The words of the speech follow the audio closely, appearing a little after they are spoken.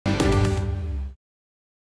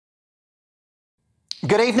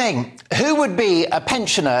Good evening. Who would be a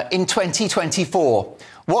pensioner in 2024,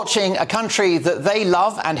 watching a country that they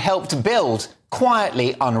love and helped build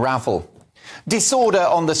quietly unravel? Disorder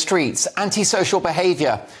on the streets, antisocial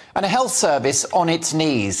behaviour and a health service on its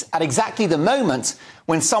knees at exactly the moment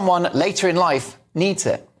when someone later in life needs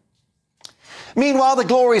it. Meanwhile, the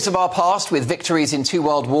glories of our past, with victories in 2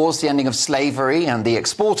 world wars, the ending of slavery and the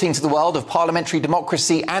exporting to the world of parliamentary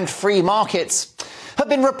democracy and free markets, have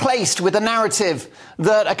been replaced with a narrative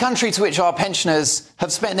that a country to which our pensioners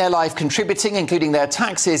have spent their life contributing, including their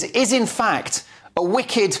taxes, is in fact a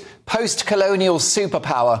wicked post-colonial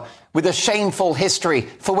superpower with a shameful history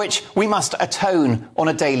for which we must atone on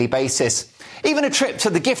a daily basis. Even a trip to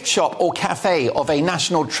the gift shop or cafe of a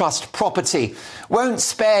National Trust property won't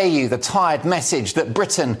spare you the tired message that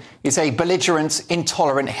Britain is a belligerent,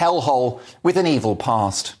 intolerant hellhole with an evil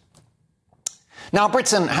past. Now,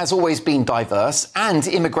 Britain has always been diverse, and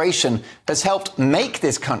immigration has helped make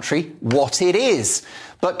this country what it is.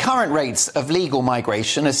 But current rates of legal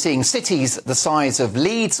migration are seeing cities the size of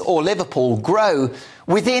Leeds or Liverpool grow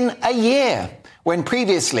within a year, when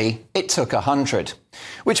previously it took 100.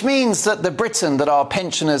 Which means that the Britain that our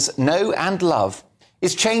pensioners know and love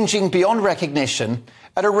is changing beyond recognition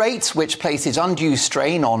at a rate which places undue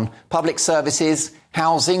strain on public services,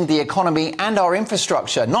 housing, the economy and our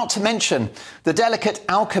infrastructure, not to mention the delicate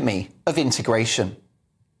alchemy of integration.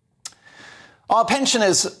 Our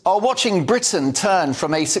pensioners are watching Britain turn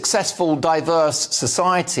from a successful, diverse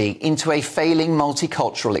society into a failing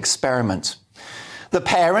multicultural experiment. The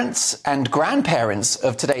parents and grandparents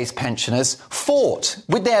of today's pensioners fought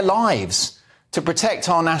with their lives to protect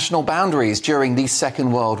our national boundaries during the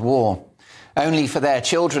Second World War, only for their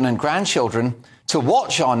children and grandchildren to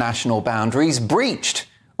watch our national boundaries breached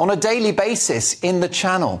on a daily basis in the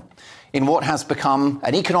Channel, in what has become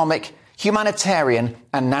an economic, humanitarian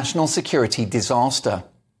and national security disaster.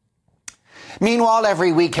 Meanwhile,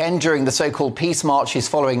 every weekend during the so-called peace marches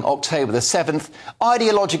following October the 7th,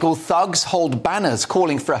 ideological thugs hold banners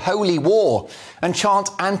calling for a holy war and chant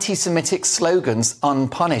anti-Semitic slogans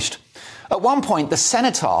unpunished. At one point, the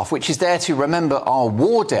cenotaph, which is there to remember our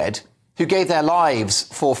war dead, who gave their lives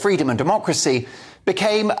for freedom and democracy,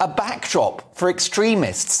 became a backdrop for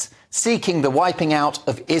extremists seeking the wiping out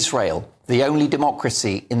of Israel, the only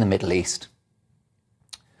democracy in the Middle East.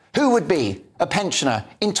 Who would be a pensioner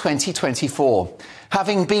in 2024,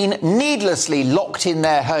 having been needlessly locked in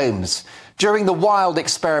their homes during the wild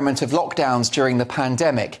experiment of lockdowns during the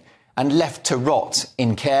pandemic and left to rot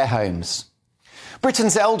in care homes?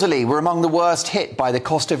 Britain's elderly were among the worst hit by the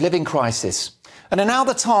cost of living crisis and are now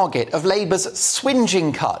the target of Labour's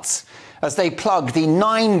swingeing cuts as they plug the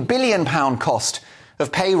 £9 billion cost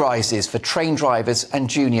of pay rises for train drivers and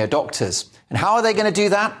junior doctors. And how are they going to do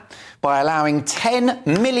that? By allowing 10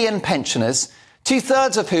 million pensioners,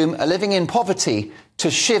 2/3 of whom are living in poverty,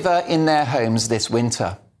 to shiver in their homes this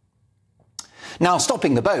winter. Now,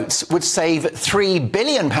 stopping the boats would save £3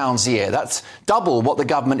 billion a year. That's double what the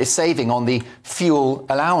government is saving on the fuel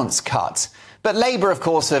allowance cut. But Labour, of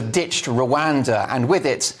course, have ditched Rwanda, and with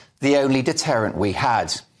it, the only deterrent we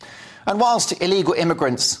had. And whilst illegal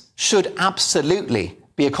immigrants should absolutely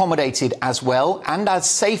be accommodated as well and as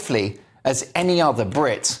safely as any other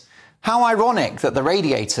Brit, how ironic that the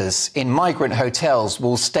radiators in migrant hotels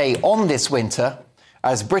will stay on this winter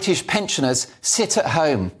as British pensioners sit at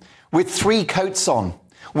home with 3 coats on,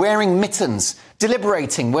 wearing mittens,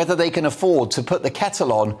 deliberating whether they can afford to put the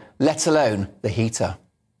kettle on, let alone the heater.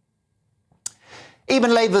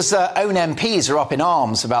 Even Labour's own MPs are up in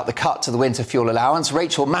arms about the cut to the winter fuel allowance.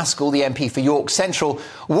 Rachel Maskell, the MP for York Central,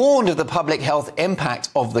 warned of the public health impact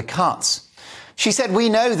of the cuts. She said, "We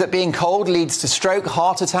know that being cold leads to stroke,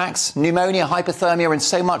 heart attacks, pneumonia, hypothermia and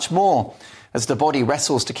so much more as the body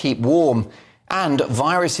wrestles to keep warm and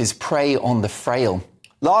viruses prey on the frail."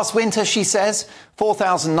 Last winter, she says,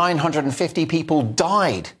 4,950 people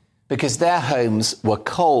died because their homes were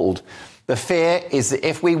cold. The fear is that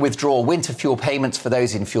if we withdraw winter fuel payments for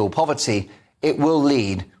those in fuel poverty, it will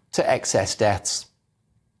lead to excess deaths.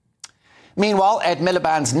 Meanwhile, Ed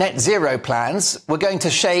Miliband's net zero plans were going to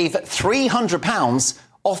shave £300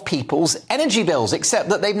 off people's energy bills, except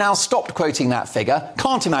that they've now stopped quoting that figure.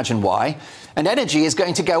 Can't imagine why. And energy is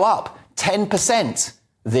going to go up 10%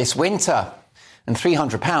 this winter. And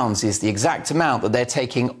 £300 is the exact amount that they're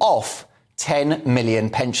taking off 10 million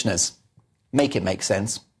pensioners. Make it make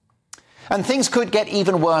sense. And things could get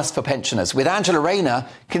even worse for pensioners, with Angela Rayner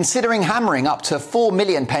considering hammering up to 4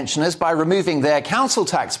 million pensioners by removing their council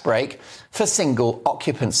tax break for single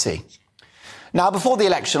occupancy. Now, before the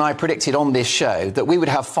election, I predicted on this show that we would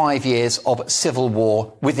have 5 years of civil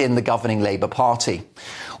war within the governing Labour Party.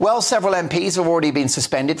 Well, several MPs have already been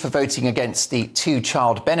suspended for voting against the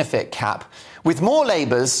two-child benefit cap, with more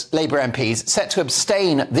Labour MPs set to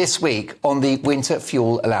abstain this week on the winter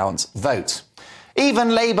fuel allowance vote.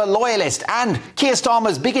 Even Labour loyalist and Keir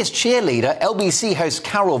Starmer's biggest cheerleader, LBC host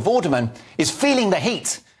Carol Vorderman, is feeling the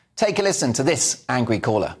heat. Take a listen to this angry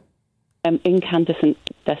caller. I'm incandescent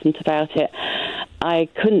about it. I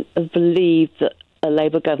couldn't have believed that a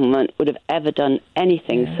Labour government would have ever done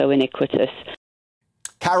anything so iniquitous.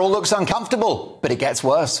 Carol looks uncomfortable, but it gets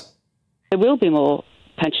worse. There will be more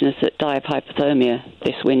pensioners that die of hypothermia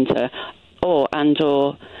this winter or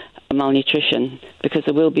malnutrition, because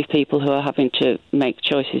there will be people who are having to make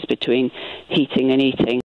choices between heating and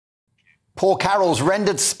eating. Poor Carol's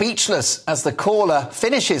rendered speechless as the caller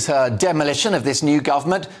finishes her demolition of this new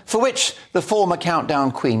government, for which the former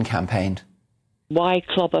Countdown Queen campaigned. Why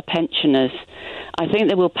clobber pensioners? I think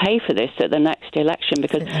they will pay for this at the next election,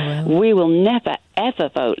 because we will never, ever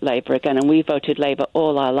vote Labour again, and we voted Labour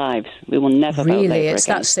all our lives. We will never vote Labour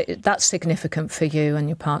again. Really? That's significant for you and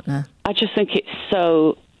your partner? I just think it's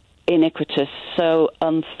so iniquitous, so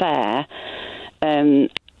unfair. I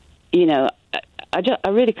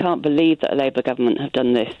really can't believe that a Labour government have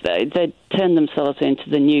done this. They turned themselves into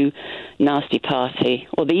the new nasty party,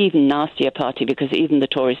 or the even nastier party, because even the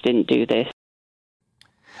Tories didn't do this.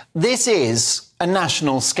 This is a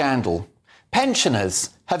national scandal. Pensioners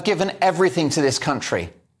have given everything to this country,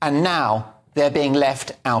 and now they're being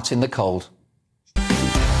left out in the cold.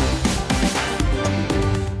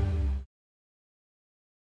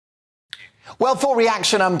 Well, for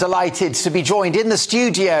reaction, I'm delighted to be joined in the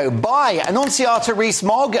studio by Annunciata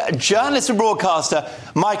Rees-Mogg, journalist and broadcaster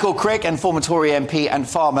Michael Crick, and former Tory MP and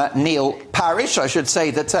farmer Neil Parish. I should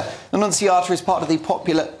say that Annunciata is part of the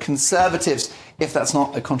Popular Conservatives, if that's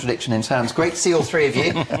not a contradiction in terms. Great to see all three of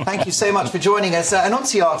you. Thank you so much for joining us.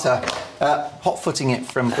 Annunciata, hot-footing it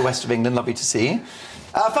from the west of England. Lovely to see you.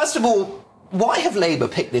 First of all, why have Labour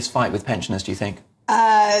picked this fight with pensioners, do you think?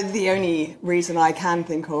 The only reason I can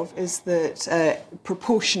think of is that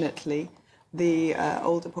proportionately the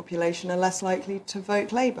older population are less likely to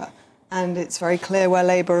vote Labour. And it's very clear where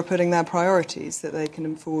Labour are putting their priorities, that they can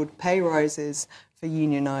afford pay rises for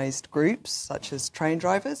unionised groups, such as train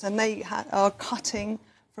drivers, and they are cutting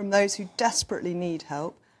from those who desperately need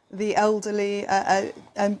help, the elderly,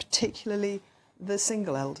 and particularly the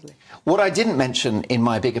single elderly. What I didn't mention in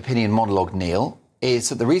my big opinion monologue, Neil, is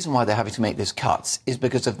that the reason why they're having to make these cuts is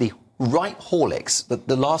because of the right haulics that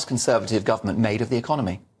the last Conservative government made of the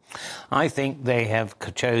economy. I think they have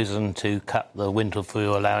chosen to cut the winter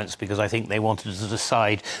fuel allowance because I think they wanted to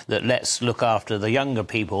decide that let's look after the younger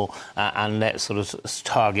people and let's sort of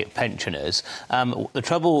target pensioners. The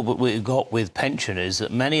trouble we've got with pensioners is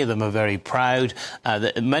that many of them are very proud,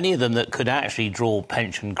 that many of them that could actually draw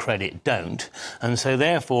pension credit don't. And so,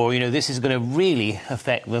 therefore, this is going to really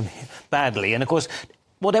affect them badly. And, of course,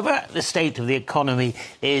 whatever the state of the economy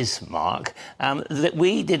is, Mark, that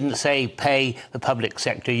we didn't say pay the public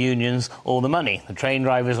sector unions all the money, the train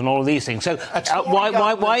drivers and all of these things. So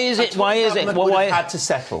why is it? Would have had to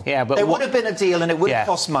settle. Yeah, but there would have been a deal and it would have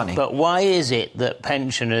cost money. But why is it that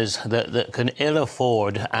pensioners that can ill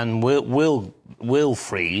afford and will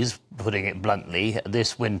freeze, putting it bluntly,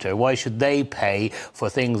 this winter, why should they pay for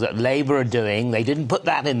things that Labour are doing? They didn't put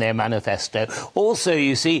that in their manifesto. Also,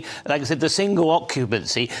 you see, like I said, the single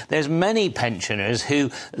occupancy, there's many pensioners who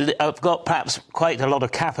have got perhaps quite a lot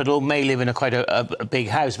of capital, may live in quite a big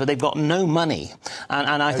house, but they've got no money.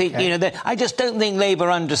 And I think, I just don't think Labour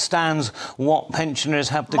understands what pensioners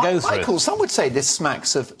have to go through. Michael, some would say this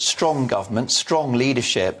smacks of strong government, strong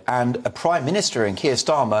leadership, and a Prime Minister in Keir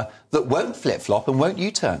Starmer that won't flip-flop and won't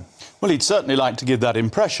U-turn. Well, he'd certainly like to give that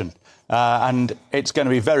impression. And it's going to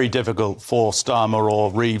be very difficult for Starmer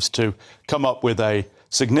or Reeves to come up with a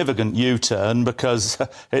significant U-turn because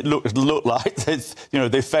it looked like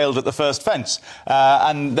they failed at the first fence.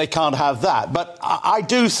 And they can't have that. But I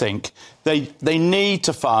do think they need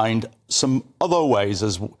to find some other ways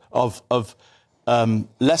of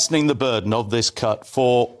lessening the burden of this cut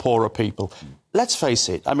for poorer people. Let's face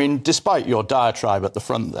it, I mean, despite your diatribe at the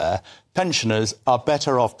front there, pensioners are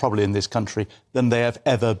better off probably in this country than they have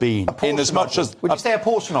ever been. In as much as... Would you say a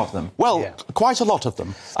portion of them? Well, quite a lot of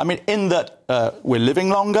them. I mean, in that we're living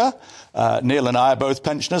longer. Neil and I are both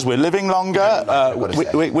pensioners. We're living longer.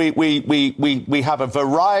 We have a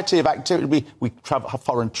variety of activity. We have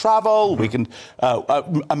foreign travel. We can...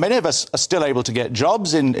 many of us are still able to get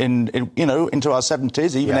jobs into our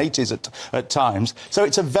 70s, even 80s at times. So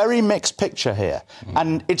it's a very mixed picture here.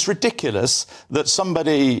 And it's ridiculous that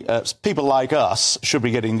somebody... people like us should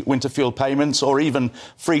be getting winter fuel payments or even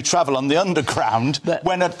free travel on the underground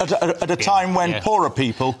when at a time when poorer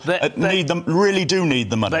people need them, really do need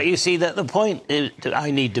the money. But you see, that the point that I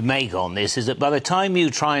need to make on this is that by the time you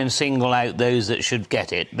try and single out those that should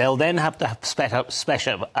get it, they'll then have to set up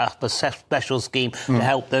a special scheme to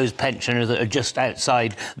help those pensioners that are just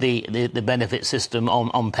outside the benefit system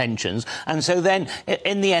on pensions. And so then,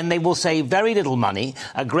 in the end, they will save very little money,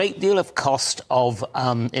 a great deal of cost of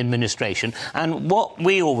administration. And what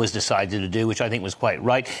we always decided to do, which I think was quite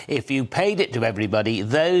right, if you paid it to everybody,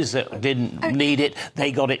 those that didn't need it,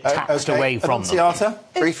 they got it taxed away from them.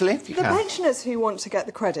 Briefly, if you can. The pensioners who want to get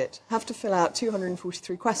the credit have to fill out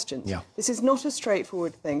 243 questions. Yeah. This is not a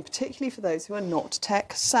straightforward thing, particularly for those who are not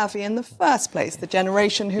tech savvy in the first place, the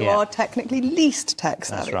generation who are technically least tech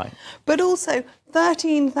savvy. That's right. But also,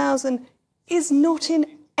 13,000 is not in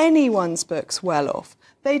anyone's books well off.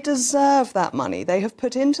 They deserve that money. They have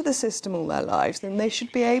put into the system all their lives, and they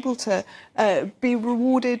should be able to be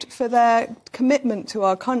rewarded for their commitment to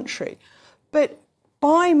our country. But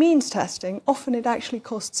by means testing, often it actually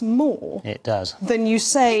costs more. It does. Than you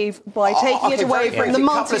save by taking it away from the multi-rate.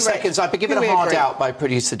 A couple of seconds. I've been given a hard out by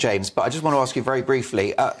producer James, but I just want to ask you very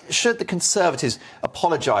briefly, should the Conservatives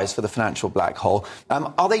apologise for the financial black hole?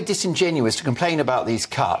 Are they disingenuous to complain about these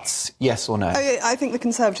cuts, yes or no? I think the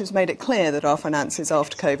Conservatives made it clear that our finances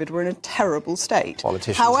after COVID were in a terrible state.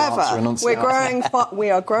 However, we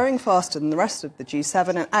are growing faster than the rest of the G7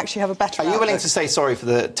 and actually have a better outlook. Are you willing to say sorry for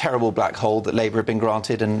the terrible black hole that Labour have been granted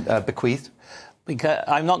and bequeathed? Because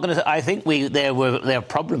I'm not going to. I think there are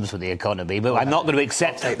problems with the economy, but I'm not going to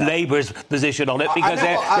accept Labour's position on it because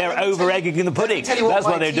they're over-egging the pudding. That's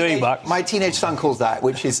what they're doing, Mark. My teenage son calls that,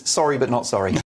 which is sorry but not sorry.